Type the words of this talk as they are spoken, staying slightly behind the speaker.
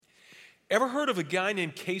Ever heard of a guy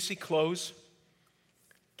named Casey Close?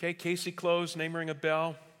 Okay, Casey Close, name ring a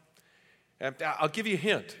bell? I'll give you a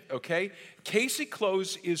hint, okay? Casey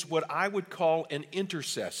Close is what I would call an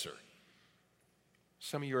intercessor.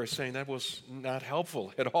 Some of you are saying that was not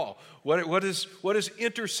helpful at all. What does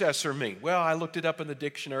intercessor mean? Well, I looked it up in the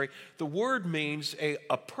dictionary. The word means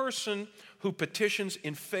a person who petitions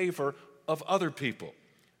in favor of other people.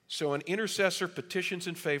 So an intercessor petitions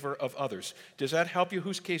in favor of others. Does that help you?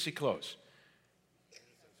 Who's Casey Close?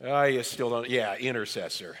 Oh, you still don't. Yeah,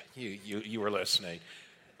 intercessor. You were listening.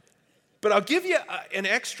 But I'll give you an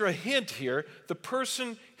extra hint here. The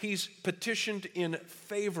person he's petitioned in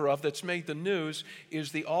favor of that's made the news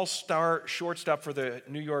is the all-star shortstop for the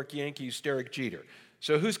New York Yankees, Derek Jeter.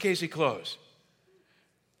 So who's Casey Close?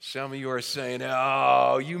 Some of you are saying,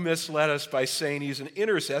 oh, you misled us by saying he's an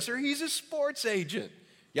intercessor. He's a sports agent.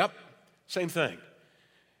 Yep, same thing.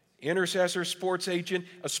 Intercessor, sports agent.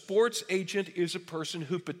 A sports agent is a person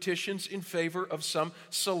who petitions in favor of some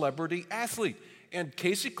celebrity athlete. And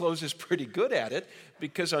Casey Close is pretty good at it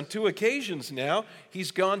because on 2 occasions now,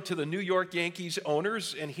 he's gone to the New York Yankees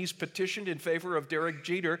owners and he's petitioned in favor of Derek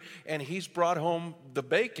Jeter and he's brought home the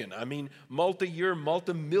bacon. I mean, multi-year,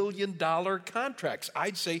 multi-million-dollar contracts.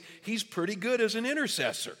 I'd say he's pretty good as an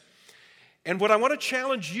intercessor. And what I want to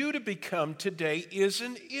challenge you to become today is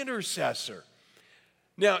an intercessor.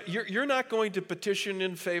 Now, you're not going to petition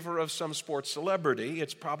in favor of some sports celebrity.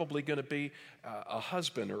 It's probably going to be a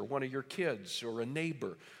husband or one of your kids or a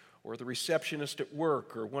neighbor or the receptionist at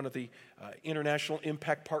work or one of the International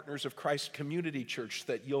Impact Partners of Christ Community Church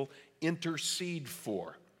that you'll intercede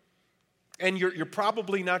for. And you're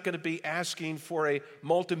probably not going to be asking for a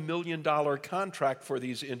multi-million-dollar contract for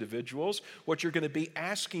these individuals. What you're going to be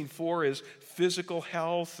asking for is physical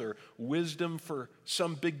health or wisdom for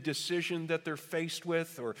some big decision that they're faced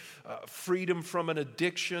with or freedom from an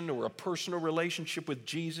addiction or a personal relationship with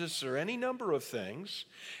Jesus or any number of things.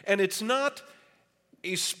 And it's not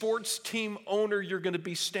a sports team owner you're going to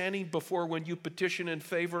be standing before when you petition in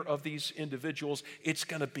favor of these individuals. It's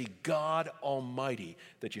going to be God Almighty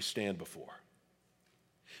that you stand before.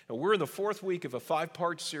 Now, we're in the 4th week of a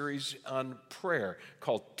 5-part series on prayer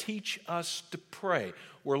called Teach Us to Pray.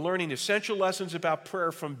 We're learning essential lessons about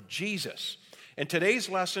prayer from Jesus. And today's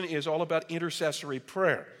lesson is all about intercessory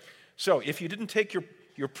prayer. So if you didn't take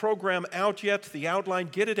your program out yet, the outline,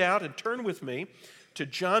 get it out and turn with me to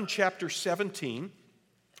John chapter 17.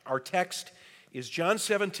 Our text is John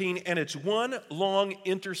 17, and it's one long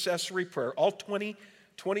intercessory prayer. All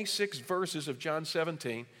 26 verses of John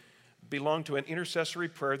 17 belong to an intercessory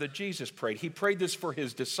prayer that Jesus prayed. He prayed this for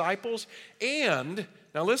his disciples, and,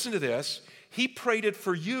 now listen to this, he prayed it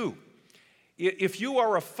for you. If you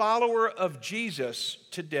are a follower of Jesus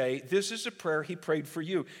today, this is a prayer he prayed for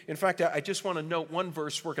you. In fact, I just want to note one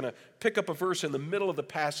verse. We're going to pick up a verse in the middle of the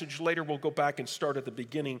passage. Later, we'll go back and start at the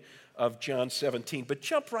beginning of John 17. But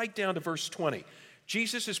jump right down to verse 20.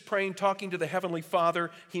 Jesus is praying, talking to the Heavenly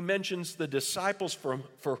Father. He mentions the disciples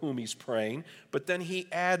for whom he's praying, but then he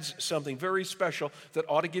adds something very special that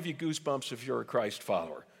ought to give you goosebumps if you're a Christ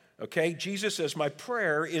follower. Okay? Jesus says, my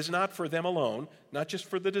prayer is not for them alone, not just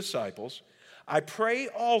for the disciples. I pray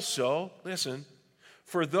also, listen,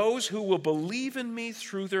 for those who will believe in me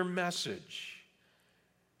through their message.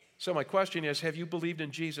 So my question is, have you believed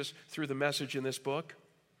in Jesus through the message in this book?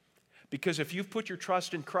 Because if you've put your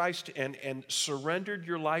trust in Christ and surrendered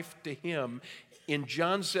your life to him, in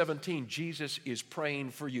John 17, Jesus is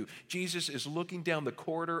praying for you. Jesus is looking down the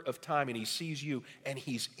corridor of time and he sees you and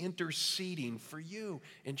he's interceding for you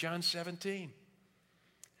in John 17.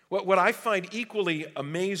 What I find equally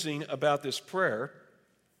amazing about this prayer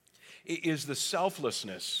is the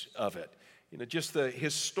selflessness of it. You know, just the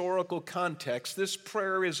historical context. This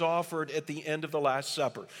prayer is offered at the end of the Last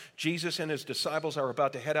Supper. Jesus and his disciples are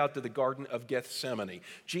about to head out to the Garden of Gethsemane.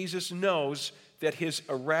 Jesus knows that his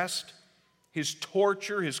arrest, his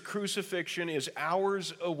torture, his crucifixion is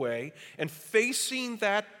hours away, and facing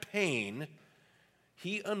that pain,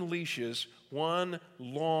 he unleashes one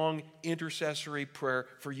long intercessory prayer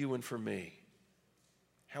for you and for me.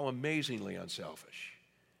 How amazingly unselfish.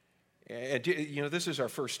 And, you know, this is our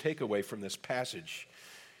first takeaway from this passage.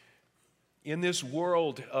 In this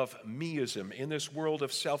world of meism, in this world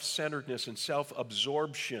of self-centeredness and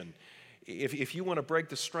self-absorption, if you want to break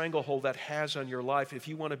the stranglehold that has on your life, if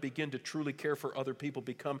you want to begin to truly care for other people,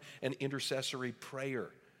 become an intercessory prayer.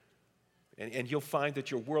 And you'll find that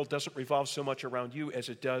your world doesn't revolve so much around you as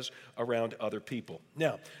it does around other people.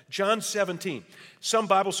 Now, John 17. Some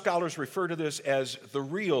Bible scholars refer to this as the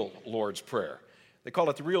real Lord's Prayer. They call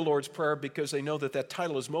it the real Lord's Prayer because they know that that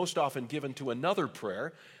title is most often given to another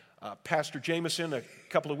prayer, Pastor Jameson, a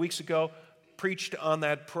couple of weeks ago, preached on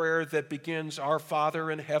that prayer that begins, Our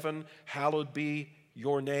Father in heaven, hallowed be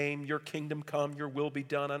your name, your kingdom come, your will be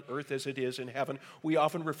done on earth as it is in heaven. We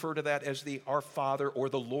often refer to that as the Our Father or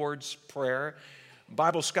the Lord's Prayer.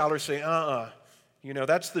 Bible scholars say,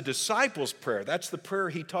 that's the disciples' prayer. That's the prayer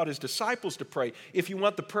he taught his disciples to pray. If you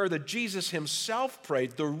want the prayer that Jesus himself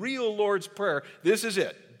prayed, the real Lord's Prayer, this is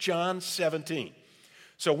it, John 17.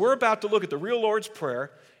 So we're about to look at the real Lord's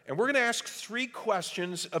Prayer, and we're going to ask 3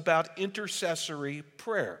 questions about intercessory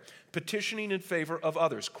prayer, petitioning in favor of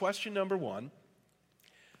others. Question number 1,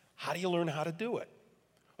 how do you learn how to do it?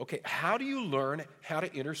 Okay, how do you learn how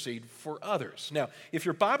to intercede for others? Now, if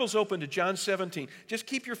your Bible's open to John 17, just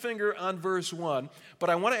keep your finger on verse 1, but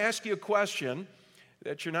I want to ask you a question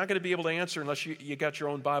that you're not going to be able to answer unless you got your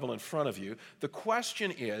own Bible in front of you. The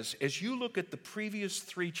question is, as you look at the previous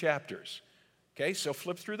 3 chapters, okay, so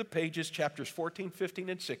flip through the pages, chapters 14, 15,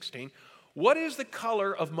 and 16, what is the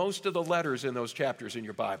color of most of the letters in those chapters in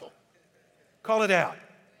your Bible? Call it out.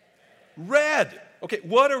 Red. Okay,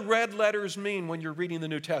 what do red letters mean when you're reading the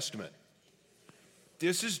New Testament?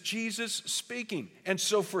 This is Jesus speaking. And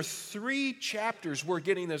so for 3 chapters, we're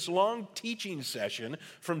getting this long teaching session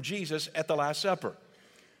from Jesus at the Last Supper.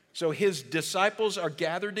 So his disciples are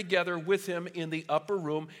gathered together with him in the upper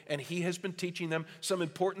room, and he has been teaching them some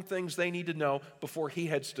important things they need to know before he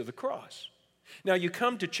heads to the cross. Now you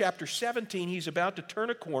come to chapter 17, he's about to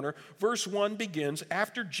turn a corner. Verse 1 begins,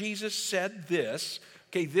 after Jesus said this,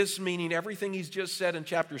 okay, this meaning everything he's just said in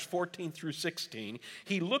chapters 14 through 16,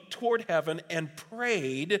 he looked toward heaven and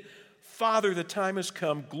prayed, Father, the time has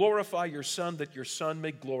come, glorify your Son, that your Son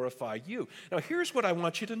may glorify you. Now here's what I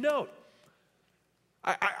want you to note.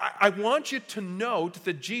 I want you to note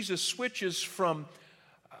that Jesus switches from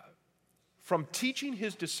teaching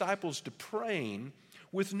his disciples to praying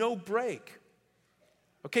with no break.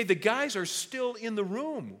 Okay, the guys are still in the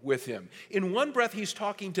room with him. In one breath, he's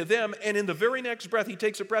talking to them, and in the very next breath, he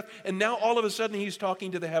takes a breath, and now all of a sudden, he's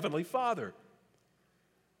talking to the Heavenly Father.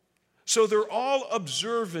 So they're all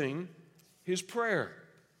observing his prayer.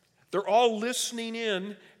 They're all listening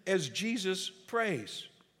in as Jesus prays.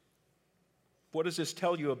 What does this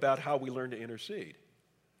tell you about how we learn to intercede?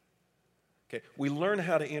 Okay, we learn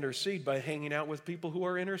how to intercede by hanging out with people who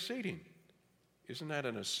are interceding. Isn't that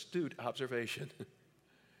an astute observation?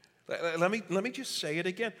 Let me just say it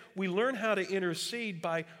again. We learn how to intercede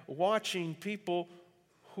by watching people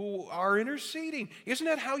who are interceding. Isn't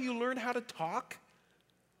that how you learn how to talk?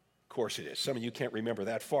 Of course it is. Some of you can't remember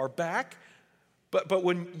that far back. But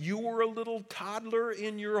when you were a little toddler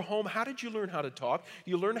in your home, how did you learn how to talk?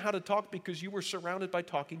 You learned how to talk because you were surrounded by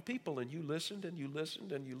talking people, and you listened and you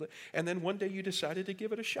listened and then one day you decided to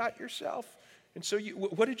give it a shot yourself. And so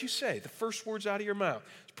what did you say? The first words out of your mouth.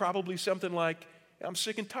 It's probably something like, I'm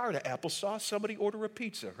sick and tired of applesauce. Somebody order a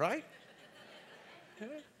pizza, right?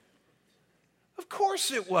 Of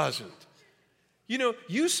course it wasn't.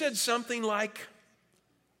 You said something like,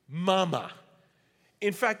 Mama.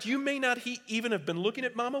 In fact, you may not even have been looking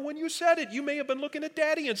at Mama when you said it. You may have been looking at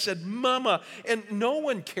Daddy and said, Mama. And no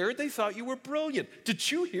one cared. They thought you were brilliant.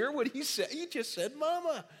 Did you hear what he said? He just said,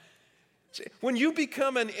 Mama. When you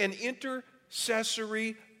become an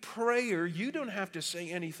intercessory prayer, you don't have to say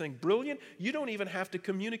anything brilliant. You don't even have to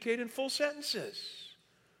communicate in full sentences.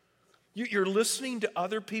 You're listening to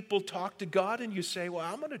other people talk to God, and you say, well,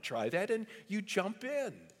 I'm going to try that, and you jump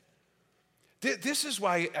in. This is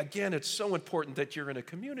why, again, it's so important that you're in a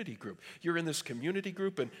community group. You're in this community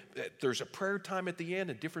group, and there's a prayer time at the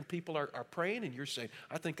end, and different people are praying, and you're saying,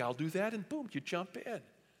 I think I'll do that, and boom, you jump in.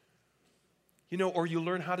 Or you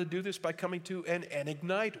learn how to do this by coming to an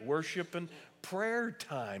Ignite worship and prayer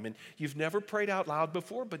time. And you've never prayed out loud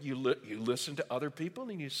before, but you listen to other people,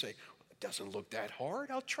 and you say, it doesn't look that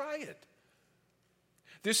hard, I'll try it.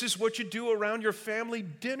 This is what you do around your family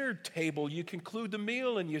dinner table. You conclude the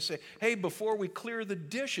meal and you say, hey, before we clear the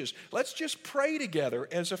dishes, let's just pray together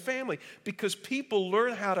as a family, because people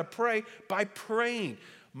learn how to pray by praying.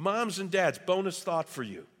 Moms and dads, bonus thought for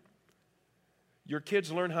you. Your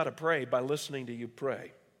kids learn how to pray by listening to you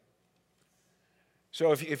pray.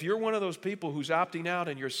 So if you're one of those people who's opting out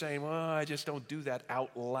and you're saying, well, I just don't do that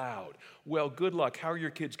out loud, well, good luck. How are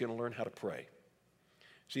your kids going to learn how to pray?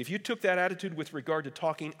 See, if you took that attitude with regard to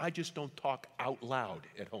talking, I just don't talk out loud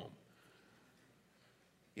at home.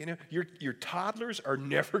 Your toddlers are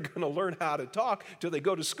never going to learn how to talk till they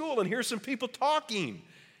go to school and hear some people talking.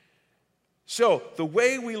 So the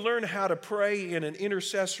way we learn how to pray in an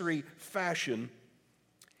intercessory fashion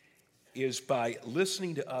is by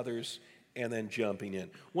listening to others and then jumping in.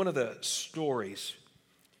 One of the stories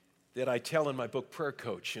that I tell in my book, Prayer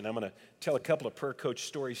Coach. And I'm going to tell a couple of Prayer Coach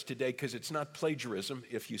stories today because it's not plagiarism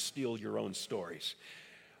if you steal your own stories.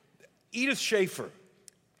 Edith Schaefer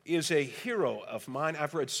is a hero of mine.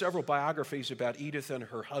 I've read several biographies about Edith and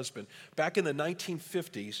her husband. Back in the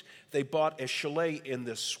 1950s, they bought a chalet in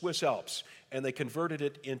the Swiss Alps, and they converted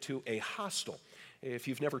it into a hostel. If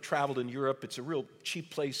you've never traveled in Europe, it's a real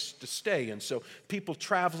cheap place to stay. And so people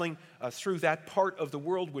traveling through that part of the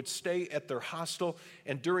world would stay at their hostel.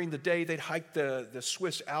 And during the day, they'd hike the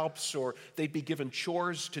Swiss Alps, or they'd be given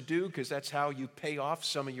chores to do, because that's how you pay off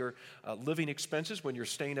some of your living expenses when you're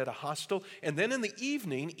staying at a hostel. And then in the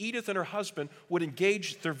evening, Edith and her husband would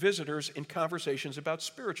engage their visitors in conversations about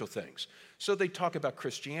spiritual things. So they'd talk about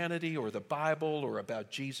Christianity or the Bible or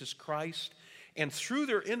about Jesus Christ. And through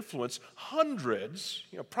their influence, hundreds,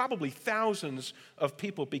 probably thousands of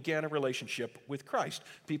people began a relationship with Christ.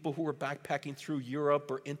 People who were backpacking through Europe,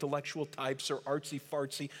 or intellectual types, or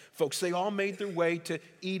artsy-fartsy folks. They all made their way to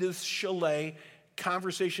Edith's chalet.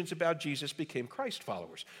 Conversations about Jesus became Christ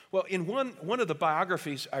followers. Well, in one of the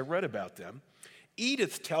biographies I read about them,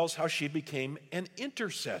 Edith tells how she became an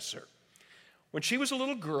intercessor. When she was a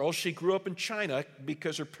little girl, she grew up in China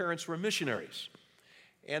because her parents were missionaries.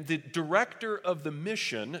 And the director of the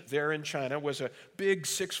mission there in China was a big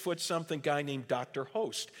 6-foot-something guy named Dr.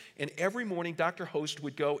 Host. And every morning, Dr. Host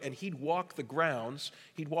would go and he'd walk the grounds,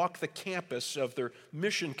 he'd walk the campus of their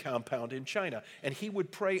mission compound in China. And he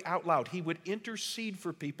would pray out loud. He would intercede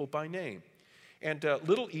for people by name. And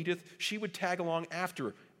little Edith, she would tag along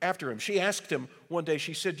after him. She asked him one day,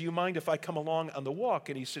 she said, "Do you mind if I come along on the walk?"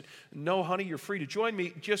 And he said, "No, honey, you're free to join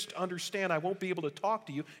me. Just understand I won't be able to talk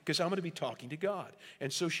to you because I'm going to be talking to God."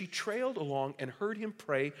 And so she trailed along and heard him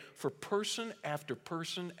pray for person after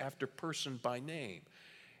person after person by name.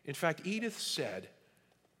 In fact, Edith said,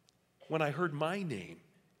 when I heard my name,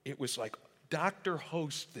 it was like, Dr.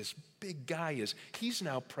 Host, this big guy he's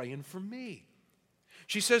now praying for me.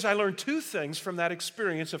 She says, I learned 2 things from that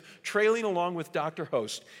experience of trailing along with Dr.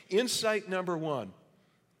 Host. Insight number 1,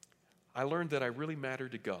 I learned that I really matter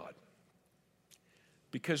to God.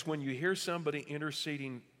 Because when you hear somebody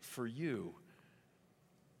interceding for you,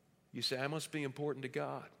 you say, I must be important to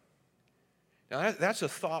God. Now, that's a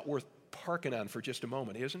thought worth parking on for just a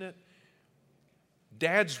moment, isn't it?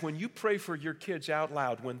 Dads, when you pray for your kids out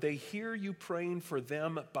loud, when they hear you praying for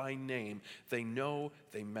them by name, they know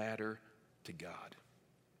they matter to God.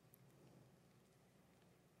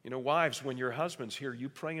 Wives, when your husbands hear you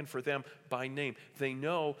praying for them by name, they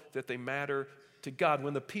know that they matter to God.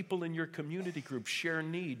 When the people in your community group share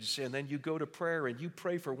needs, and then you go to prayer and you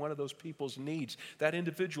pray for one of those people's needs, that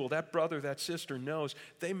individual, that brother, that sister knows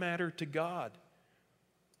they matter to God.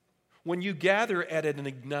 When you gather at an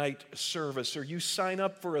Ignite service, or you sign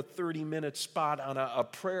up for a 30-minute spot on a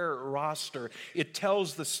prayer roster, it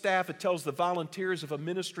tells the staff, it tells the volunteers of a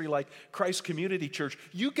ministry like Christ Community Church,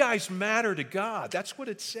 you guys matter to God. That's what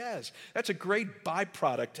it says. That's a great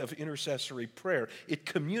byproduct of intercessory prayer. It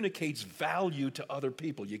communicates value to other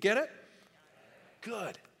people. You get it?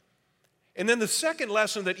 Good. And then the second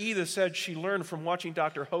lesson that Edith said she learned from watching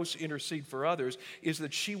Dr. Host intercede for others is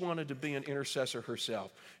that she wanted to be an intercessor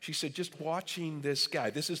herself. She said, just watching this guy,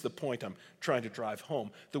 this is the point I'm trying to drive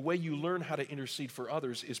home. The way you learn how to intercede for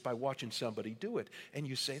others is by watching somebody do it. And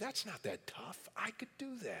you say, that's not that tough. I could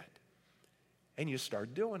do that. And you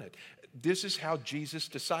start doing it. This is how Jesus'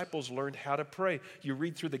 disciples learned how to pray. You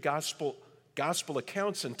read through the gospel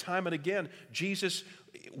accounts, and time and again, Jesus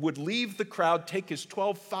would leave the crowd, take his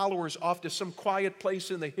 12 followers off to some quiet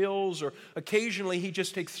place in the hills, or occasionally he'd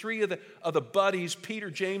just take 3 of the buddies,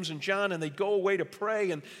 Peter, James, and John, and they'd go away to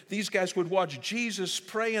pray, and these guys would watch Jesus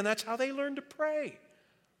pray, and that's how they learned to pray.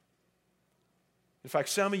 In fact,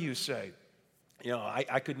 some of you say,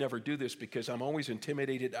 I could never do this because I'm always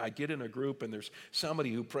intimidated. I get in a group and there's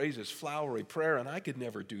somebody who prays this flowery prayer, and I could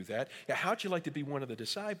never do that. Yeah, how'd you like to be one of the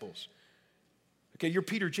disciples? Okay, you're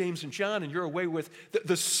Peter, James, and John, and you're away with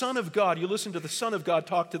the Son of God. You listen to the Son of God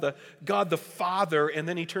talk to the God the Father, and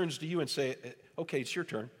then he turns to you and say, okay, it's your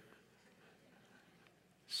turn.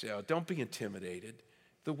 So don't be intimidated.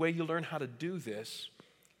 The way you learn how to do this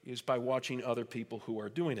is by watching other people who are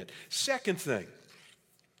doing it. Second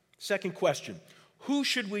question, who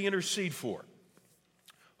should we intercede for?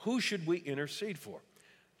 Who should we intercede for?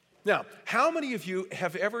 Now, how many of you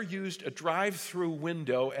have ever used a drive-through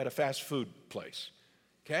window at a fast food place?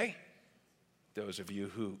 Okay? Those of you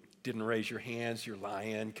who didn't raise your hands, you're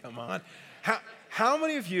lying. Come on. How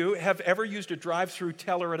many of you have ever used a drive-through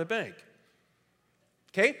teller at a bank?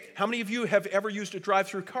 Okay? How many of you have ever used a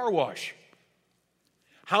drive-through car wash?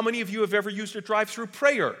 How many of you have ever used a drive-through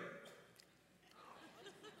prayer?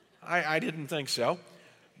 I didn't think so.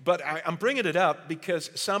 But I'm bringing it up because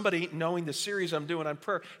somebody, knowing the series I'm doing on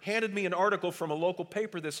prayer, handed me an article from a local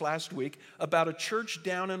paper this last week about a church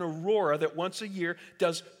down in Aurora that once a year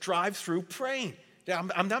does drive-through praying. Now,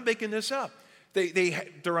 I'm not making this up.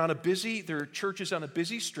 They're on their church is on a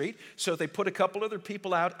busy street, so they put a couple other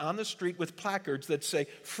people out on the street with placards that say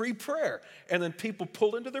free prayer. And then people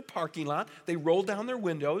pull into their parking lot, they roll down their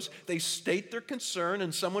windows, they state their concern,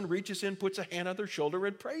 and someone reaches in, puts a hand on their shoulder,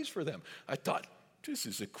 and prays for them. I thought, this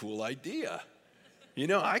is a cool idea. You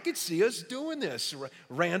know, I could see us doing this.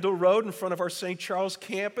 Randall Road in front of our St. Charles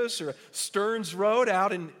campus, or Stearns Road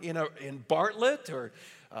out in Bartlett, or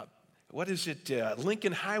what is it?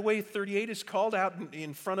 Lincoln Highway 38 is called out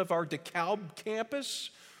in front of our DeKalb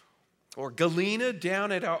campus, or Galena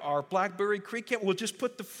down at our Blackberry Creek camp. We'll just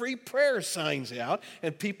put the free prayer signs out,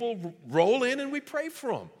 and people roll in and we pray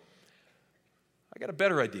for them. I got a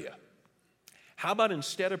better idea. How about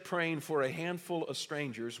instead of praying for a handful of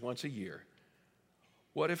strangers once a year,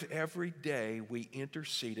 what if every day we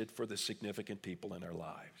interceded for the significant people in our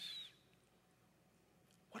lives?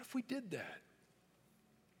 What if we did that?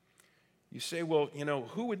 You say, well, you know,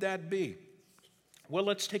 who would that be? Well,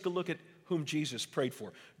 let's take a look at whom Jesus prayed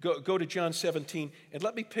for. Go to John 17, and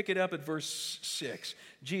let me pick it up at verse 6.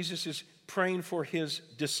 Jesus is praying for his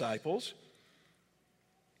disciples.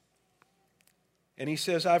 And he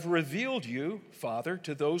says, I've revealed you, Father,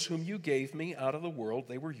 to those whom you gave me out of the world.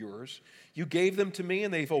 They were yours. You gave them to me,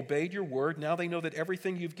 and they've obeyed your word. Now they know that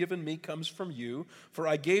everything you've given me comes from you. For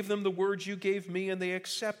I gave them the words you gave me, and they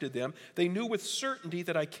accepted them. They knew with certainty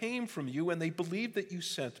that I came from you, and they believed that you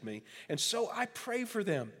sent me. And so I pray for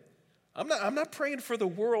them. I'm not praying for the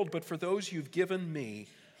world, but for those you've given me,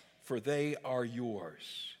 for they are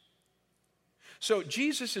yours. So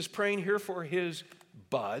Jesus is praying here for his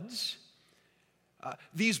buds.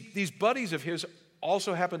 These buddies of his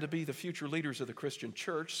also happen to be the future leaders of the Christian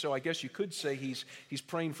church, so I guess you could say he's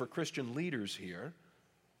praying for Christian leaders here.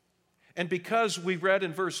 And because we read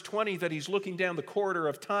in verse 20 that he's looking down the corridor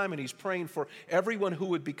of time and he's praying for everyone who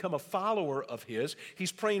would become a follower of his,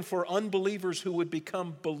 he's praying for unbelievers who would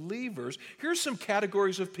become believers. Here's some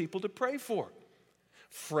categories of people to pray for: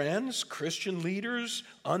 friends, Christian leaders,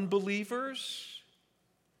 unbelievers.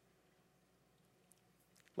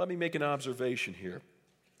 Let me make an observation here.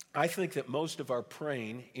 I think that most of our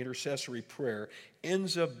praying, intercessory prayer,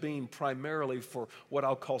 ends up being primarily for what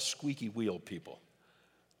I'll call squeaky wheel people.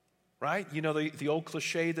 Right? You know the old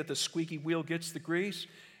cliche that the squeaky wheel gets the grease?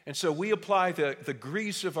 And so we apply the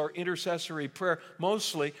grease of our intercessory prayer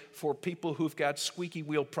mostly for people who've got squeaky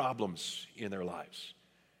wheel problems in their lives.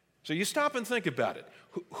 So you stop and think about it.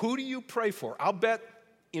 Who do you pray for? I'll bet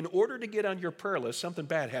in order to get on your prayer list, something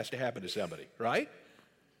bad has to happen to somebody, right?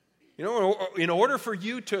 You know, in order for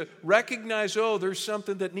you to recognize, oh, there's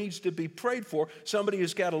something that needs to be prayed for, somebody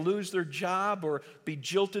has got to lose their job or be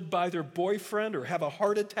jilted by their boyfriend or have a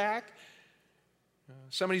heart attack.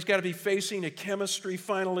 Somebody's got to be facing a chemistry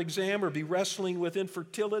final exam or be wrestling with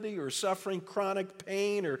infertility or suffering chronic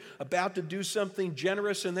pain or about to do something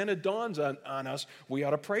generous, and then it dawns on us, we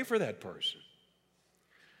ought to pray for that person.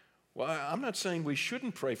 Well, I'm not saying we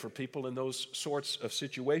shouldn't pray for people in those sorts of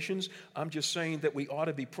situations. I'm just saying that we ought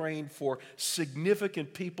to be praying for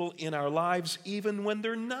significant people in our lives even when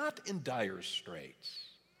they're not in dire straits.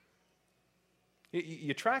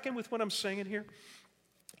 You tracking with what I'm saying here?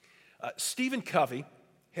 Stephen Covey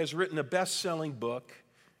has written a best-selling book.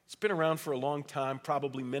 It's been around for a long time.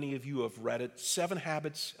 Probably many of you have read it, 7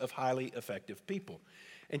 Habits of Highly Effective People.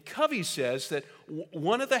 And Covey says that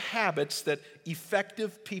one of the habits that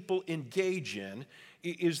effective people engage in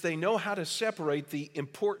is they know how to separate the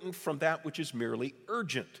important from that which is merely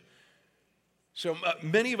urgent. So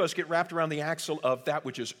many of us get wrapped around the axle of that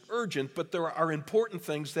which is urgent, but there are important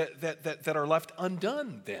things that are left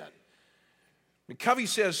undone then. And Covey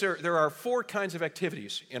says there are 4 kinds of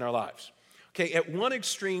activities in our lives. Okay, at one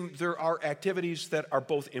extreme, there are activities that are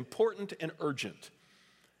both important and urgent.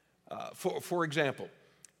 For example,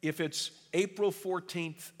 if it's April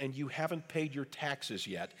 14th and you haven't paid your taxes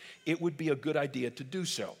yet, it would be a good idea to do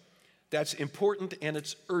so. That's important and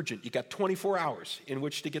it's urgent. You got 24 hours in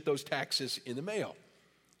which to get those taxes in the mail.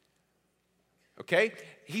 Okay?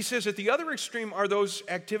 He says at the other extreme are those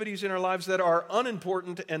activities in our lives that are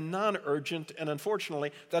unimportant and non-urgent, and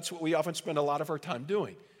unfortunately, that's what we often spend a lot of our time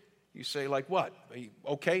doing. You say, like what?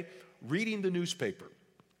 Okay, reading the newspaper.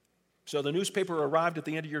 So the newspaper arrived at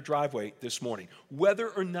the end of your driveway this morning. Whether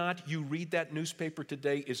or not you read that newspaper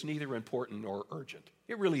today is neither important nor urgent.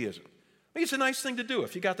 It really isn't. I mean, it's a nice thing to do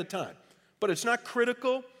if you got the time. But it's not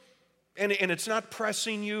critical, and it's not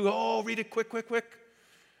pressing you, oh, read it quick.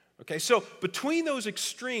 Okay, so between those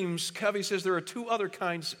extremes, Covey says there are two other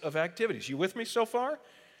kinds of activities. You with me so far?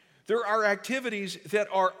 There are activities that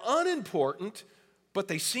are unimportant, but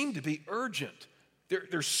they seem to be urgent.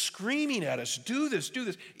 They're screaming at us, do this,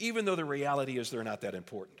 even though the reality is they're not that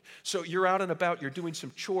important. So you're out and about, you're doing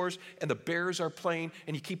some chores, and the Bears are playing,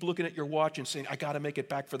 and you keep looking at your watch and saying, I got to make it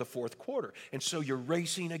back for the fourth quarter. And so you're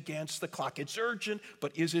racing against the clock. It's urgent,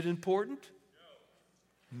 but is it important?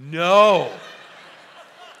 No.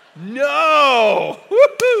 No.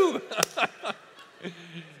 Woo-hoo.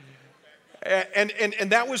 and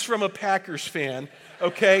that was from a Packers fan,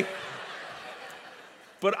 okay?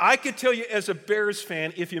 But I could tell you as a Bears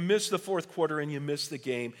fan, if you miss the fourth quarter and you miss the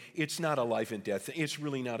game, it's not a life and death thing. It's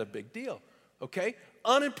really not a big deal, okay?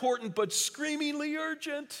 Unimportant but screamingly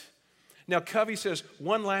urgent. Now, Covey says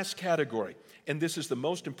one last category, and this is the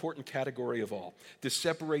most important category of all. This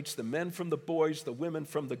separates the men from the boys, the women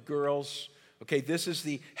from the girls. Okay, this is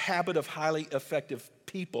the habit of highly effective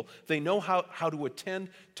people. They know how to attend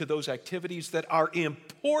to those activities that are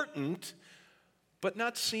important, but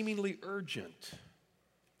not seemingly urgent.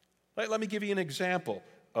 Let me give you an example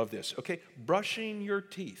of this, okay? Brushing your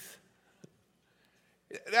teeth.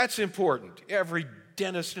 That's important. Every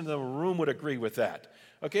dentist in the room would agree with that.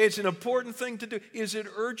 Okay, it's an important thing to do. Is it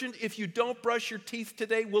urgent? If you don't brush your teeth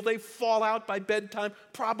today, will they fall out by bedtime?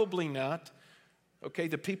 Probably not. Okay,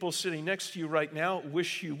 the people sitting next to you right now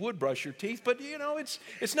wish you would brush your teeth, but you know,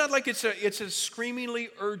 it's not like it's a screamingly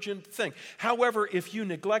urgent thing. However, if you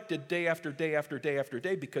neglect it day after day after day after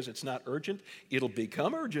day because it's not urgent, it'll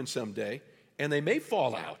become urgent someday, and they may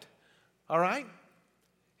fall out. All right?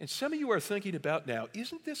 And some of you are thinking about now,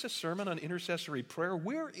 isn't this a sermon on intercessory prayer?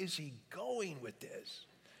 Where is he going with this?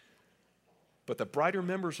 But the brighter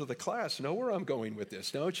members of the class know where I'm going with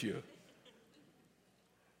this, don't you?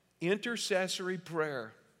 Intercessory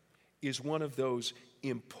prayer is one of those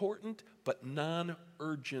important but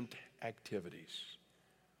non-urgent activities.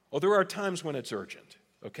 Oh, there are times when it's urgent,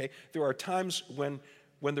 okay? There are times when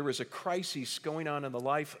there is a crisis going on in the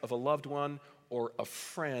life of a loved one or a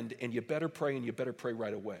friend, and you better pray, and you better pray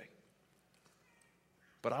right away.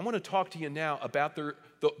 But I want to talk to you now about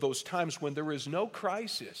those times when there is no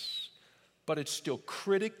crisis, but it's still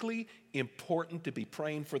critically important to be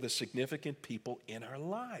praying for the significant people in our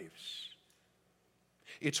lives.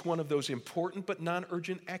 It's one of those important but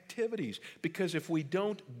non-urgent activities, because if we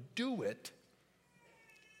don't do it,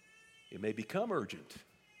 it may become urgent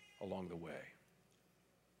along the way.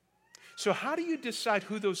 So how do you decide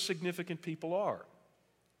who those significant people are?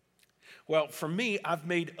 Well, for me, I've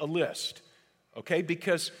made a list, okay,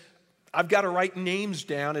 because I've got to write names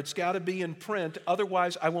down. It's got to be in print.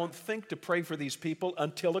 Otherwise, I won't think to pray for these people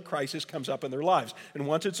until a crisis comes up in their lives. And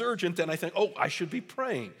once it's urgent, then I think, oh, I should be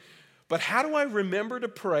praying. But how do I remember to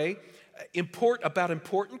pray about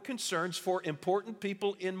important concerns for important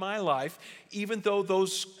people in my life, even though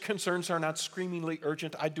those concerns are not screamingly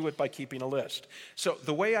urgent? I do it by keeping a list. So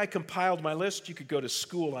the way I compiled my list, you could go to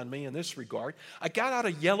school on me in this regard. I got out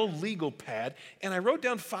a yellow legal pad, and I wrote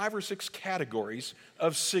down 5 or 6 categories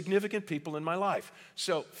of significant people in my life.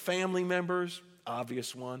 So family members,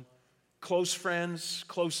 obvious one. Close friends,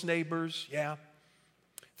 close neighbors, yeah.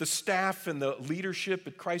 The staff and the leadership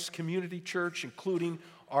at Christ Community Church, including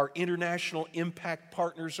our international impact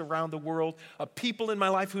partners around the world, people in my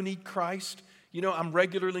life who need Christ. You know, I'm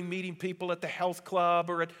regularly meeting people at the health club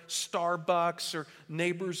or at Starbucks, or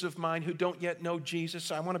neighbors of mine who don't yet know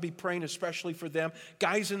Jesus. I want to be praying especially for them.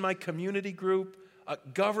 Guys in my community group,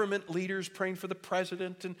 government leaders, praying for the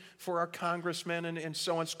president and for our congressmen and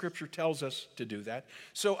so on. Scripture tells us to do that.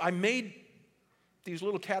 So I made these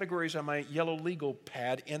little categories on my yellow legal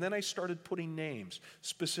pad, and then I started putting names,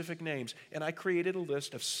 specific names, and I created a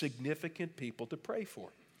list of significant people to pray for.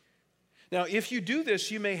 Now, if you do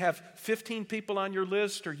this, you may have 15 people on your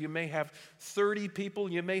list, or you may have 30 people,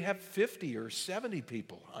 you may have 50 or 70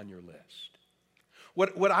 people on your list.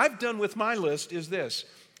 What I've done with my list is this.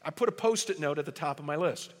 I put a Post-it note at the top of my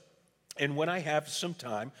list. And when I have some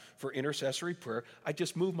time for intercessory prayer, I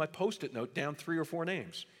just move my Post-it note down 3 or 4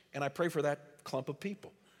 names, and I pray for that clump of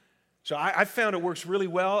people. So I found it works really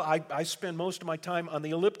well. I spend most of my time on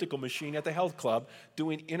the elliptical machine at the health club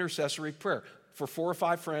doing intercessory prayer for 4 or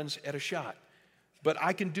 5 friends at a shot. But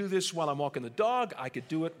I can do this while I'm walking the dog. I could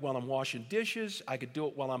do it while I'm washing dishes. I could do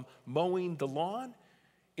it while I'm mowing the lawn.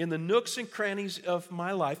 In the nooks and crannies of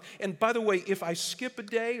my life. And by the way, if I skip a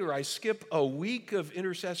day or I skip a week of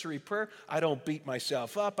intercessory prayer, I don't beat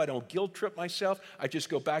myself up. I don't guilt trip myself. I just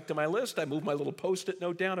go back to my list. I move my little Post-it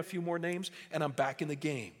note down, a few more names, and I'm back in the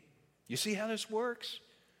game. You see how this works?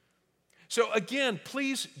 So again,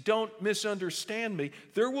 please don't misunderstand me.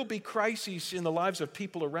 There will be crises in the lives of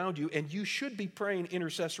people around you, and you should be praying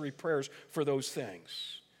intercessory prayers for those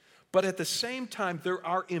things. But at the same time, there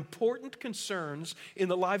are important concerns in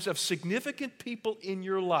the lives of significant people in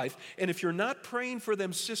your life. And if you're not praying for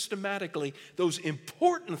them systematically, those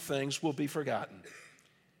important things will be forgotten.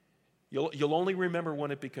 You'll only remember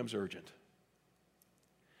when it becomes urgent.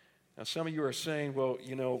 Now, some of you are saying, well,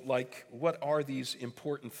 like, what are these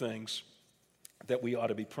important things that we ought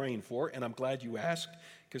to be praying for? And I'm glad you asked,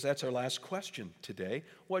 because that's our last question today.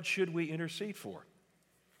 What should we intercede for?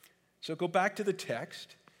 So go back to the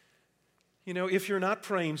text. If you're not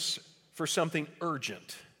praying for something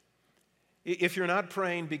urgent, if you're not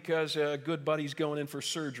praying because a good buddy's going in for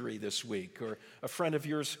surgery this week, or a friend of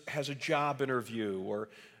yours has a job interview, or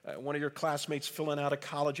one of your classmates filling out a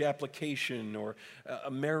college application, or a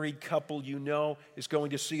married couple is going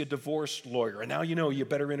to see a divorce lawyer, and now you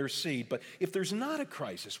better intercede. But if there's not a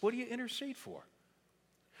crisis, what do you intercede for?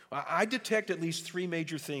 I detect at least three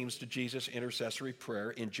major themes to Jesus' intercessory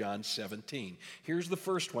prayer in John 17. Here's the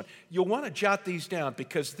first one. You'll want to jot these down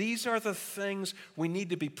because these are the things we need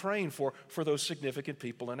to be praying for those significant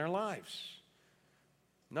people in our lives.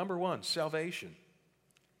 Number one, salvation.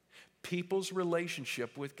 People's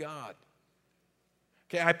relationship with God.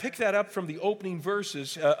 Okay, I picked that up from the opening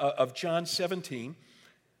verses of John 17.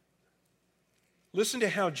 Listen to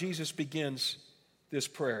how Jesus begins this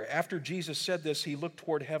prayer. After Jesus said this, he looked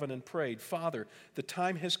toward heaven and prayed, Father, the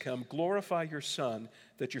time has come. Glorify your Son,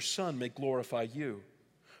 that your Son may glorify you.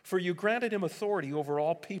 For you granted him authority over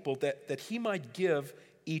all people, that he might give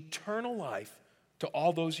eternal life to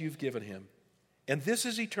all those you've given him. And this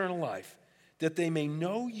is eternal life, that they may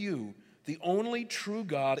know you, the only true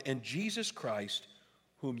God, and Jesus Christ,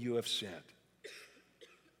 whom you have sent.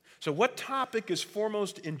 So what topic is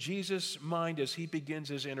foremost in Jesus' mind as he begins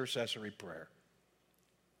his intercessory prayer?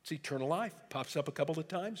 It's eternal life. Pops up a couple of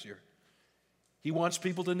times here. He wants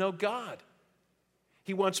people to know God.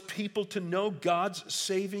 He wants people to know God's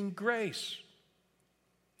saving grace.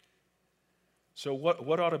 So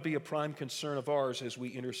what ought to be a prime concern of ours as we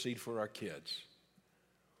intercede for our kids?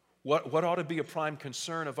 What ought to be a prime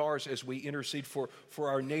concern of ours as we intercede for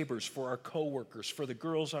our neighbors, for our coworkers, for the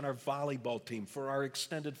girls on our volleyball team, for our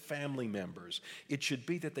extended family members? It should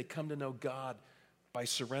be that they come to know God by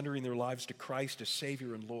surrendering their lives to Christ as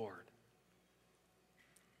Savior and Lord.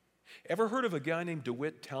 Ever heard of a guy named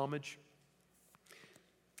DeWitt Talmage?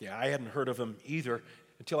 Yeah, I hadn't heard of him either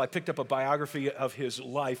until I picked up a biography of his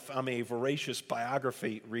life. I'm a voracious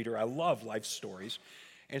biography reader. I love life stories.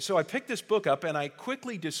 And so I picked this book up, and I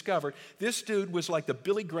quickly discovered this dude was like the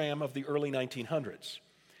Billy Graham of the early 1900s.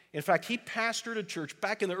 In fact, he pastored a church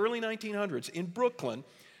back in the early 1900s in Brooklyn,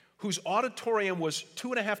 whose auditorium was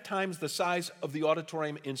 2.5 times the size of the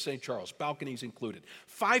auditorium in St. Charles, balconies included.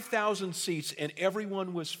 5,000 seats, and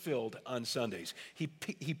everyone was filled on Sundays. He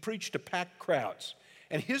preached to packed crowds.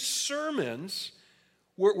 And his sermons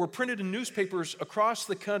were printed in newspapers across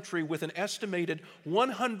the country with an estimated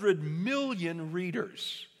 100 million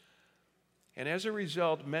readers. And as a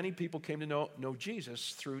result, many people came to know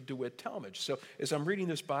Jesus through DeWitt Talmage. So as I'm reading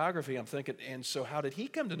this biography, I'm thinking, and so how did he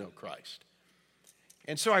come to know Christ?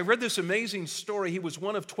 And so I read this amazing story. He was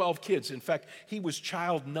one of 12 kids. In fact, he was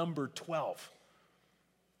child number 12.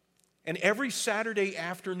 And every Saturday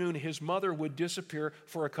afternoon, his mother would disappear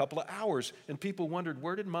for a couple of hours. And people wondered,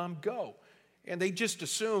 where did mom go? And they just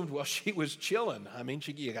assumed, well, she was chilling. I mean,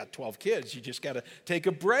 you got 12 kids. You just got to take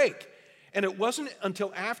a break. And it wasn't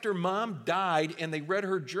until after mom died and they read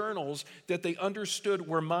her journals that they understood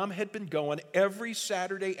where mom had been going every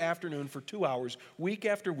Saturday afternoon for 2 hours, week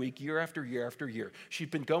after week, year after year after year.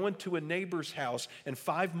 She'd been going to a neighbor's house, and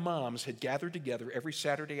 5 moms had gathered together every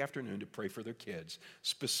Saturday afternoon to pray for their kids,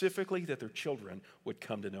 specifically that their children would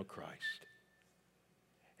come to know Christ.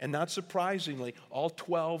 And not surprisingly, all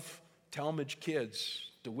 12 Talmage kids,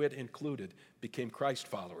 DeWitt included, became Christ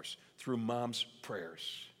followers through mom's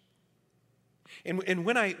prayers. And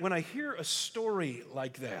when I hear a story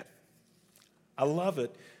like that, I love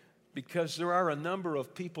it because there are a number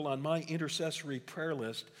of people on my intercessory prayer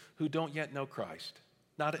list who don't yet know Christ,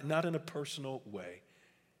 not in a personal way.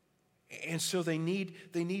 And so they need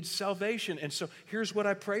salvation. And so here's what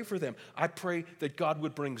I pray for them. I pray that God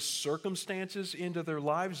would bring circumstances into their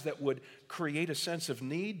lives that would create a sense of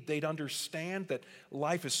need. They'd understand that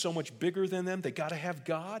life is so much bigger than them. They got to have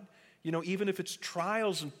God. Even if it's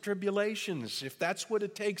trials and tribulations, if that's what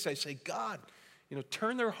it takes, I say, God,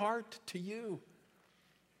 turn their heart to you.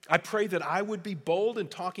 I pray that I would be bold in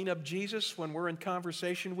talking up Jesus when we're in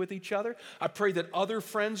conversation with each other. I pray that other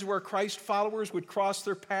friends who are Christ followers would cross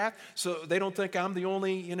their path so they don't think I'm the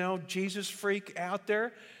only, Jesus freak out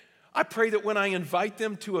there. I pray that when I invite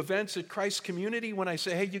them to events at Christ Community, when I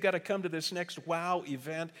say, hey, you got to come to this next WOW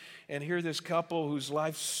event and hear this couple whose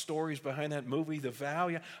life stories behind that movie, The Vow,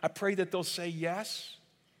 I pray that they'll say yes.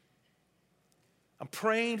 I'm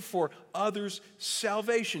praying for others'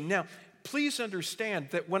 salvation. Now, please understand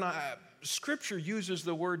that when Scripture uses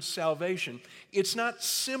the word salvation, it's not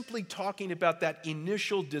simply talking about that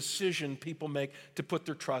initial decision people make to put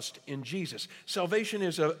their trust in Jesus. Salvation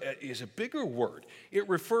is a bigger word. It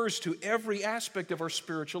refers to every aspect of our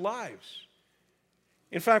spiritual lives.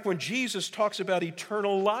 In fact, when Jesus talks about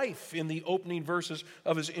eternal life in the opening verses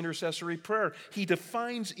of his intercessory prayer, he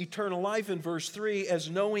defines eternal life in verse 3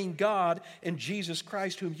 as knowing God and Jesus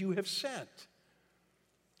Christ whom you have sent.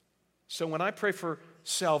 So when I pray for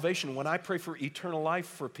salvation, when I pray for eternal life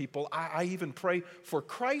for people, I even pray for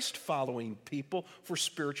Christ-following people for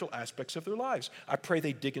spiritual aspects of their lives. I pray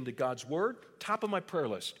they dig into God's Word, top of my prayer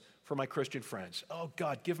list for my Christian friends. Oh,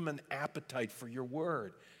 God, give them an appetite for your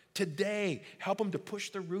Word. Today, help them to push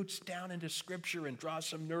their roots down into Scripture and draw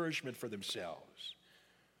some nourishment for themselves.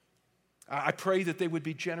 I pray that they would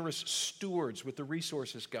be generous stewards with the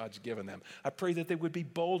resources God's given them. I pray that they would be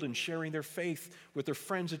bold in sharing their faith with their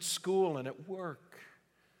friends at school and at work.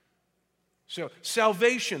 So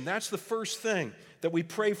salvation, that's the first thing that we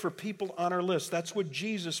pray for people on our list. That's what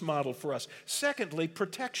Jesus modeled for us. Secondly,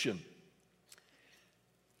 protection.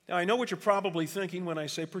 Now, I know what you're probably thinking when I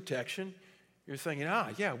say protection. You're thinking,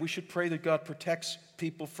 we should pray that God protects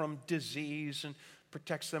people from disease and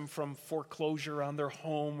protects them from foreclosure on their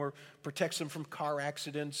home or protects them from car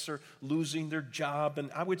accidents or losing their job. And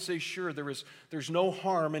I would say, sure, there's no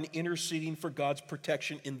harm in interceding for God's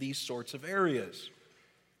protection in these sorts of areas.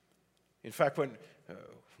 In fact,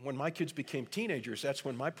 when my kids became teenagers, that's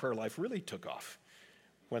when my prayer life really took off.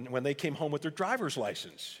 When they came home with their driver's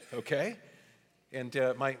license, okay? And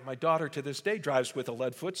my daughter to this day drives with a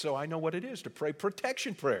lead foot, so I know what it is to pray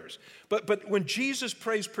protection prayers. But when Jesus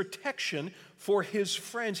prays protection for his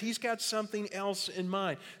friends, he's got something else in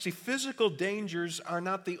mind. See, physical dangers are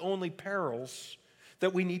not the only perils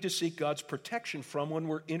that we need to seek God's protection from when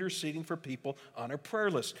we're interceding for people on our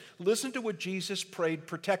prayer list. Listen to what Jesus prayed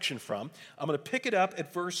protection from. I'm going to pick it up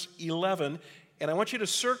at verse 11, and I want you to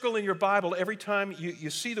circle in your Bible every time you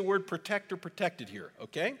see the word protect or protected here,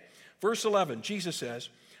 okay? Verse 11, Jesus says,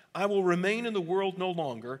 I will remain in the world no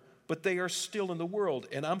longer, but they are still in the world,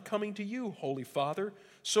 and I'm coming to you, Holy Father,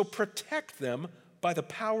 so protect them by the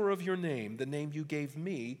power of your name, the name you gave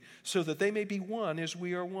me, so that they may be one as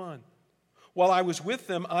we are one. While I was with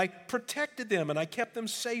them, I protected them, and I kept them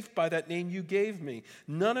safe by that name you gave me.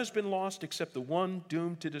 None has been lost except the one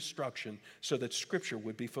doomed to destruction, so that Scripture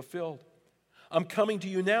would be fulfilled. I'm coming to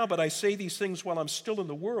you now, but I say these things while I'm still in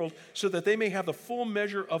the world, so that they may have the full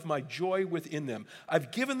measure of my joy within them.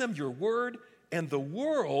 I've given them your word, and the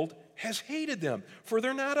world has hated them, for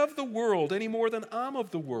they're not of the world any more than I'm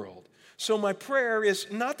of the world. So my prayer is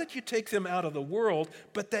not that you take them out of the world,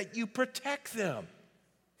 but that you protect them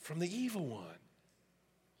from the evil one.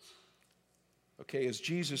 Okay, as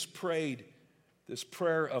Jesus prayed this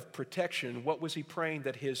prayer of protection, what was he praying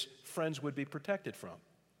that his friends would be protected from?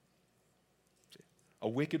 A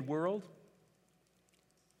wicked world?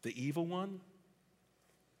 The evil one?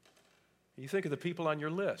 You think of the people on your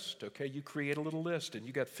list, okay? You create a little list and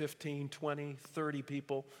you got 15, 20, 30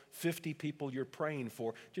 people, 50 people you're praying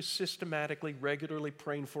for, just systematically, regularly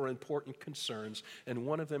praying for important concerns, and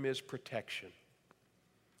one of them is protection.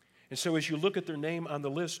 And so as you look at their name on the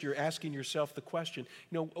list, you're asking yourself the question,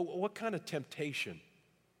 what kind of temptation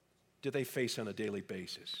do they face on a daily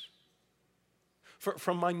basis?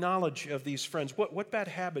 From my knowledge of these friends, what bad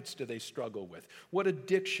habits do they struggle with? What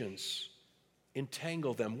addictions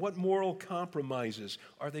entangle them? What moral compromises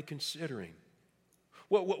are they considering?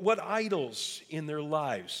 What idols in their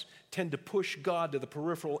lives tend to push God to the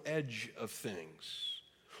peripheral edge of things?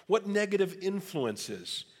 What negative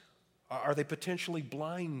influences are they potentially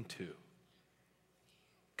blind to?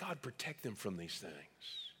 God, protect them from these things.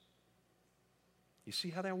 You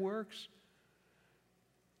see how that works?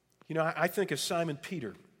 I think of Simon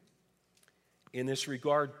Peter. In this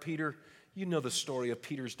regard, Peter, you know the story of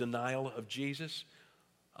Peter's denial of Jesus.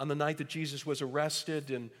 On the night that Jesus was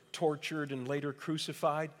arrested and tortured and later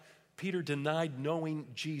crucified, Peter denied knowing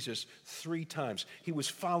Jesus 3 times. He was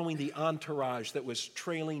following the entourage that was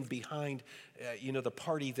trailing behind, the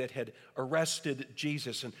party that had arrested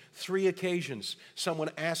Jesus. And 3 occasions, someone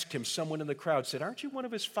asked him, someone in the crowd said, "Aren't you one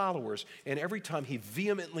of his followers?" And every time he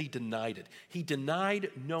vehemently denied it. He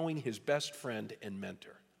denied knowing his best friend and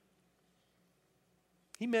mentor.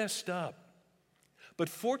 He messed up. But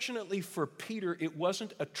fortunately for Peter, it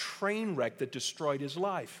wasn't a train wreck that destroyed his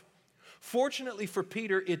life. Fortunately for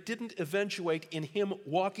Peter, it didn't eventuate in him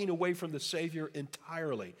walking away from the Savior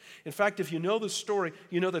entirely. In fact, if you know the story,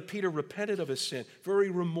 you know that Peter repented of his sin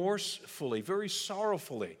very remorsefully, very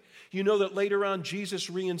sorrowfully. You know that later on,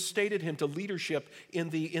 Jesus reinstated him to leadership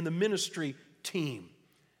in the ministry team.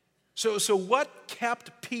 So what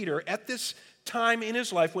kept Peter at this time in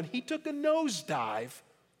his life when he took a nosedive,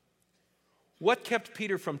 what kept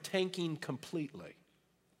Peter from tanking completely?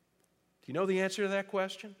 Do you know the answer to that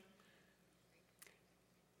question?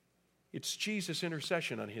 It's Jesus'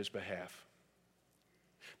 intercession on his behalf.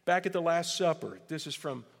 Back at the Last Supper, this is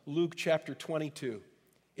from Luke chapter 22.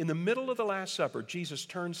 In the middle of the Last Supper, Jesus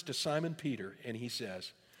turns to Simon Peter and he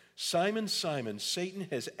says, "Simon, Simon, Satan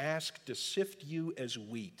has asked to sift you as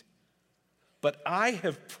wheat. But I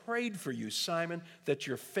have prayed for you, Simon, that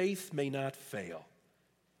your faith may not fail.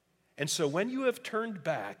 And so when you have turned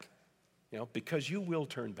back, because you will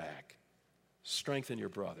turn back, strengthen your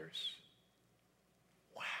brothers."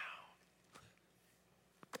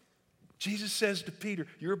 Jesus says to Peter,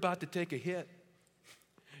 you're about to take a hit.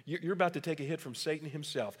 You're about to take a hit from Satan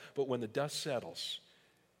himself. But when the dust settles,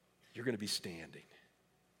 you're going to be standing.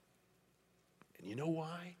 And you know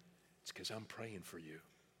why? It's because I'm praying for you.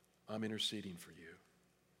 I'm interceding for you.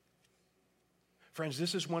 Friends,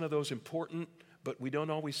 this is one of those important, but we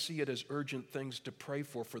don't always see it as urgent things to pray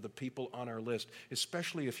for the people on our list,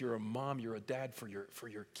 especially if you're a mom, you're a dad, for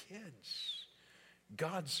your kids.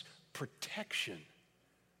 God's protection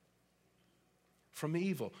from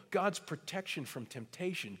evil, God's protection from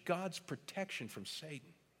temptation, God's protection from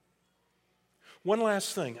Satan. One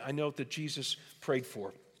last thing I note that Jesus prayed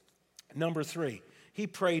for. Number 3, he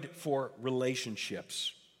prayed for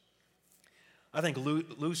relationships. I think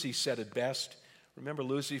Lucy said it best. Remember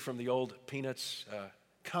Lucy from the old Peanuts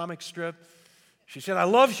comic strip? She said, "I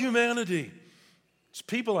love humanity. It's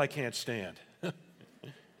people I can't stand."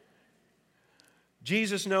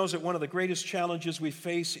 Jesus knows that one of the greatest challenges we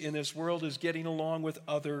face in this world is getting along with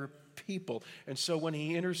other people. And so when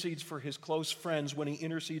he intercedes for his close friends, when he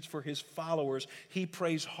intercedes for his followers, he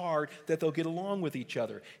prays hard that they'll get along with each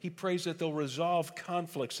other. He prays that they'll resolve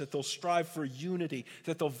conflicts, that they'll strive for unity,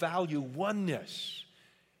 that they'll value oneness.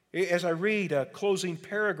 As I read a closing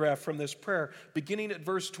paragraph from this prayer, beginning at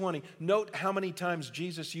verse 20, note how many times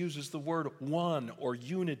Jesus uses the word one or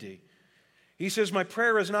unity. He says, "My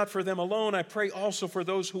prayer is not for them alone. I pray also for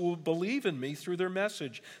those who will believe in me through their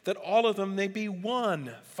message, that all of them may be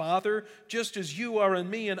one. Father, just as you are in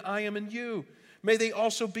me and I am in you. May they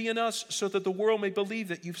also be in us, so that the world may believe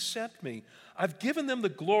that you've sent me. I've given them the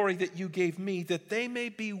glory that you gave me, that they may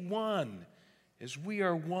be one, as we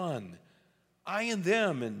are one. I and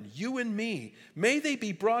them, and you and me. May they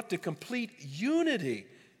be brought to complete unity,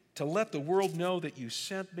 to let the world know that you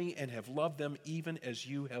sent me and have loved them even as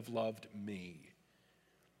you have loved me."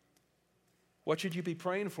 What should you be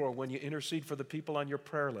praying for when you intercede for the people on your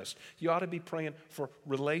prayer list? You ought to be praying for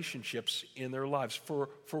relationships in their lives, for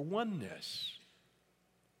oneness.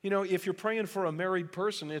 If you're praying for a married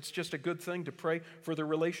person, it's just a good thing to pray for their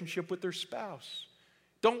relationship with their spouse.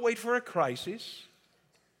 Don't wait for a crisis.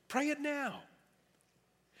 Pray it now.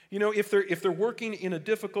 If they're working in a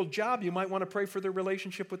difficult job, you might want to pray for their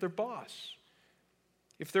relationship with their boss.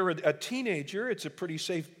 If they're a teenager, it's a pretty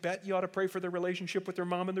safe bet. You ought to pray for their relationship with their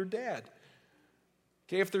mom and their dad.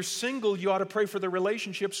 Okay, if they're single, you ought to pray for their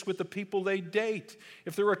relationships with the people they date.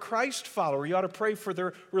 If they're a Christ follower, you ought to pray for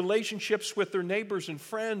their relationships with their neighbors and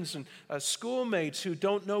friends and schoolmates who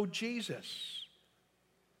don't know Jesus.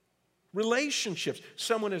 Relationships.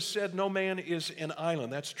 Someone has said no man is an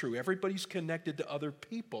island. That's true. Everybody's connected to other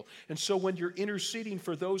people. And so when you're interceding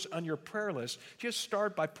for those on your prayer list, just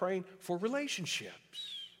start by praying for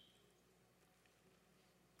relationships.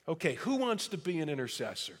 Okay, who wants to be an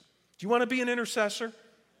intercessor? Do you want to be an intercessor?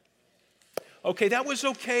 Okay, that was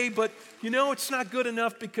okay, but it's not good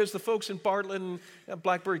enough because the folks in Bartlett and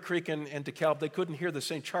Blackberry Creek and DeKalb, they couldn't hear the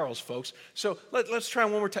St. Charles folks. So let's try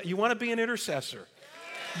one more time. You want to be an intercessor?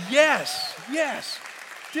 Yes.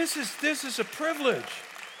 This is a privilege.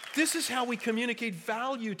 This is how we communicate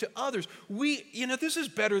value to others. This is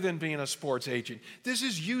better than being a sports agent. This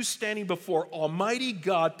is you standing before Almighty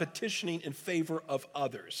God petitioning in favor of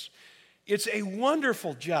others. It's a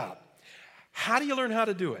wonderful job. How do you learn how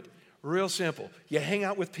to do it? Real simple. You hang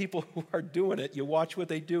out with people who are doing it, you watch what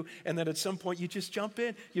they do, and then at some point you just jump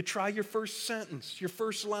in. You try your first sentence, your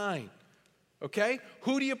first line. Okay?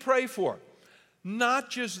 Who do you pray for? Not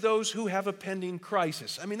just those who have a pending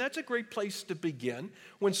crisis. I mean, that's a great place to begin.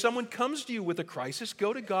 When someone comes to you with a crisis,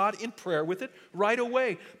 go to God in prayer with it right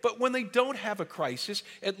away. But when they don't have a crisis,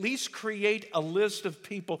 at least create a list of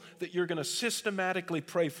people that you're going to systematically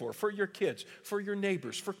pray for your kids, for your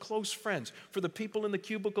neighbors, for close friends, for the people in the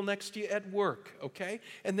cubicle next to you at work, okay?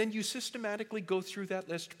 And then you systematically go through that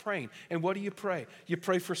list praying. And what do you pray? You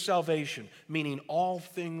pray for salvation, meaning all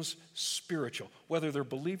things spiritual, whether they're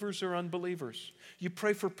believers or unbelievers. You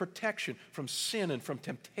pray for protection from sin and from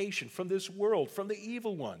temptation, from this world, from the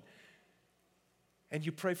evil one. And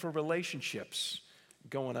you pray for relationships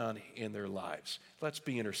going on in their lives. Let's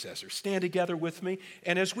be intercessors. Stand together with me.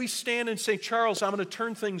 And as we stand in St. Charles, I'm going to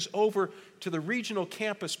turn things over to the regional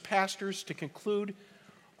campus pastors to conclude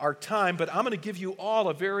our time. But I'm going to give you all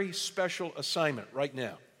a very special assignment right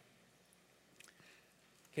now.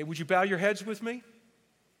 Okay, would you bow your heads with me?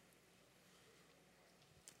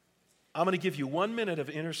 I'm going to give you 1 minute of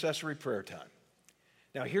intercessory prayer time.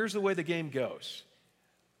 Now, here's the way the game goes.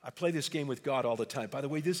 I play this game with God all the time. By the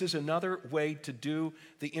way, this is another way to do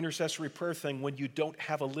the intercessory prayer thing when you don't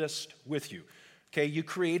have a list with you. Okay, you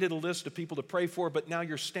created a list of people to pray for, but now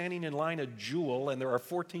you're standing in line at Jewel, and there are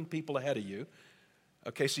 14 people ahead of you.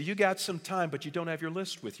 Okay, so you got some time, but you don't have your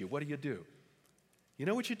list with you. What do? You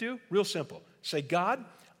know what you do? Real simple. Say, God,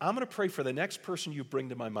 I'm going to pray for the next person you bring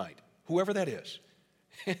to my mind, whoever that is.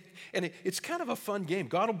 And it's kind of a fun game.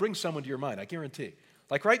 God will bring someone to your mind, I guarantee.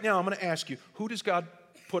 Like right now, I'm going to ask you, who does God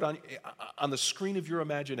put on the screen of your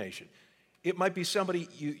imagination? It might be somebody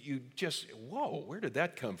you just, whoa, where did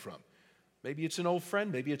that come from? Maybe it's an old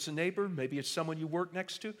friend, maybe it's a neighbor, maybe it's someone you work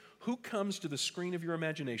next to. Who comes to the screen of your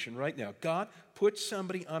imagination right now? God, put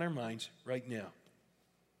somebody on our minds right now.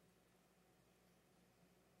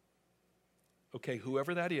 Okay,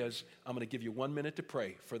 whoever that is, I'm going to give you 1 minute to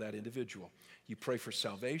pray for that individual. You pray for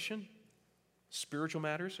salvation, spiritual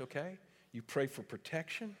matters, okay? You pray for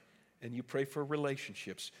protection, and you pray for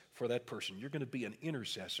relationships for that person. You're going to be an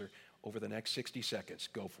intercessor over the next 60 seconds.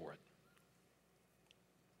 Go for it.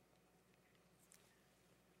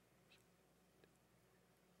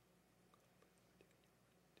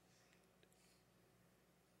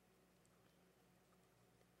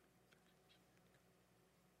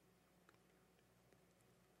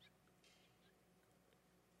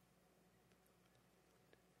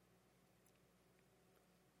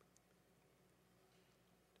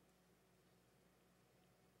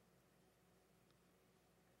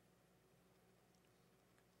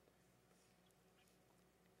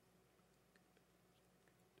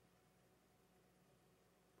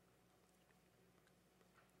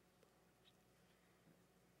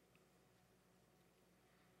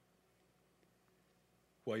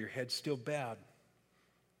 While your head's still bowed,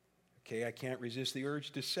 okay, I can't resist the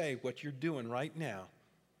urge to say what you're doing right now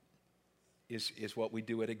is what we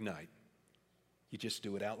do at Ignite. You just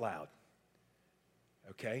do it out loud,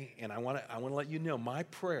 okay? And I want to let you know, my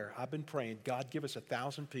prayer, I've been praying, God, give us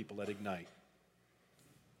 1,000 people at Ignite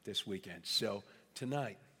this weekend. So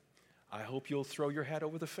tonight, I hope you'll throw your hat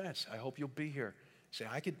over the fence. I hope you'll be here. Say,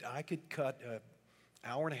 I could cut an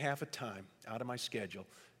hour and a half of time out of my schedule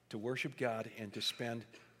to worship God and to spend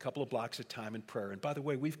a couple of blocks of time in prayer. And by the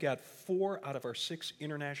way, we've got 4 out of our 6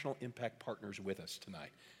 international impact partners with us tonight.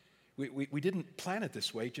 We didn't plan it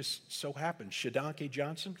this way, it just so happened. Shadanke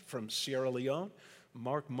Johnson from Sierra Leone,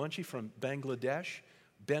 Mark Munchie from Bangladesh,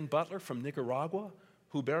 Ben Butler from Nicaragua,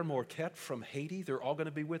 Hubert Morquette from Haiti. They're all going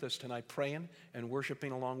to be with us tonight praying and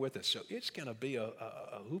worshiping along with us. So it's going to be a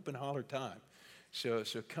hoop and holler time. So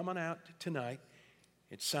come on out tonight.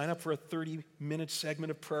 And sign up for a 30-minute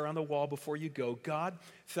segment of prayer on the wall before you go. God,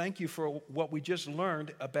 thank you for what we just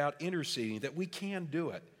learned about interceding, that we can do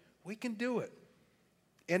it. We can do it.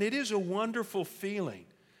 And it is a wonderful feeling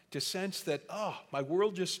to sense that, my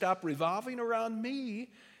world just stopped revolving around me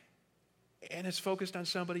and it's focused on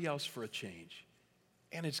somebody else for a change.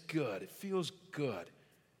 And it's good. It feels good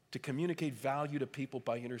to communicate value to people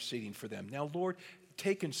by interceding for them. Now, Lord,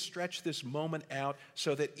 take and stretch this moment out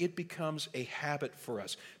so that it becomes a habit for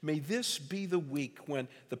us. May this be the week when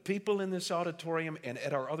the people in this auditorium and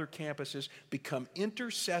at our other campuses become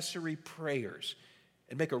intercessory prayers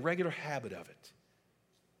and make a regular habit of it.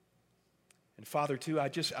 And Father, too, I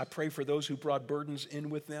pray for those who brought burdens in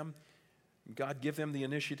with them. God, give them the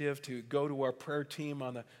initiative to go to our prayer team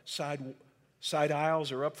on the side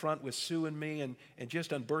aisles or up front with Sue and me and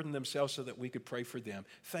just unburden themselves so that we could pray for them.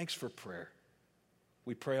 Thanks for prayer.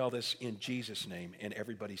 We pray all this in Jesus' name, and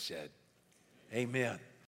everybody said, amen.